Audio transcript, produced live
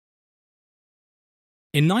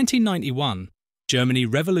In 1991, Germany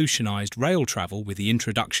revolutionized rail travel with the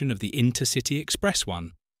introduction of the Intercity-Express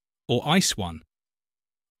one, or ICE one.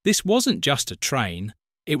 This wasn't just a train,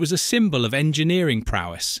 it was a symbol of engineering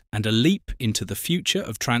prowess and a leap into the future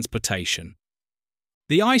of transportation.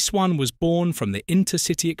 The ICE one was born from the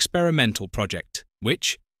Intercity Experimental Project,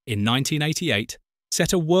 which, in 1988,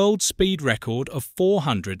 set a world speed record of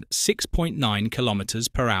 406.9 kilometers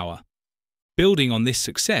per hour. Building on this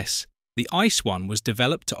success, the ICE one was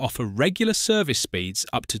developed to offer regular service speeds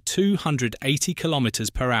up to 280 kilometers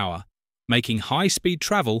per hour, making high-speed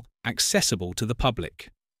travel accessible to the public.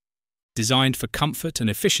 Designed for comfort and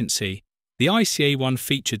efficiency, the ICE one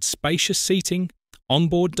featured spacious seating,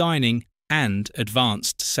 onboard dining, and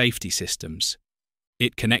advanced safety systems.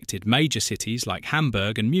 It connected major cities like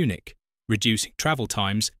Hamburg and Munich, reducing travel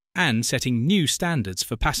times and setting new standards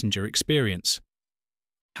for passenger experience.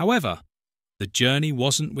 However, the journey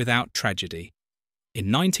wasn't without tragedy.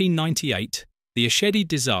 In 1998, the Eschede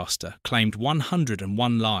disaster claimed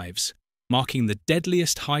 101 lives, marking the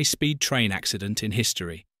deadliest high-speed train accident in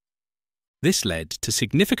history. This led to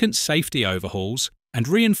significant safety overhauls and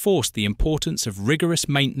reinforced the importance of rigorous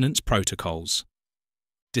maintenance protocols.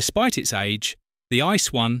 Despite its age, the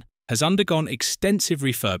ICE one has undergone extensive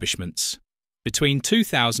refurbishments. Between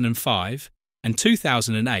 2005 and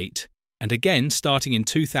 2008, and again starting in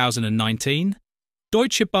 2019,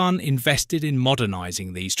 Deutsche Bahn invested in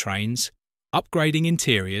modernising these trains, upgrading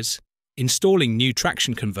interiors, installing new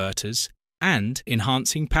traction converters, and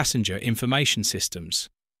enhancing passenger information systems.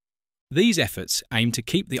 These efforts aim to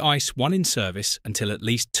keep the ICE one in service until at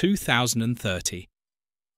least 2030.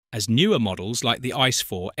 As newer models like the ICE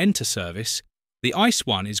 4 enter service, the ICE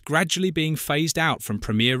one is gradually being phased out from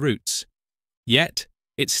premier routes. Yet,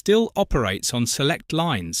 it still operates on select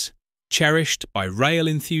lines, cherished by rail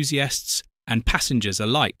enthusiasts and passengers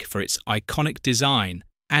alike for its iconic design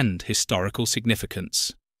and historical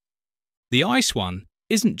significance. The ICE one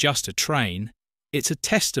isn't just a train, it's a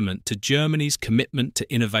testament to Germany's commitment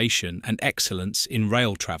to innovation and excellence in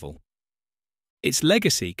rail travel. Its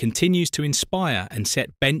legacy continues to inspire and set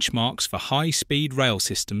benchmarks for high-speed rail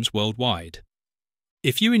systems worldwide.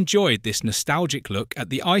 If you enjoyed this nostalgic look at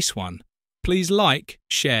the ICE one, please like,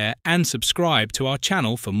 share and subscribe to our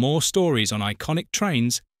channel for more stories on iconic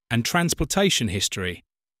trains and transportation history.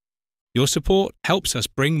 Your support helps us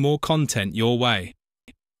bring more content your way.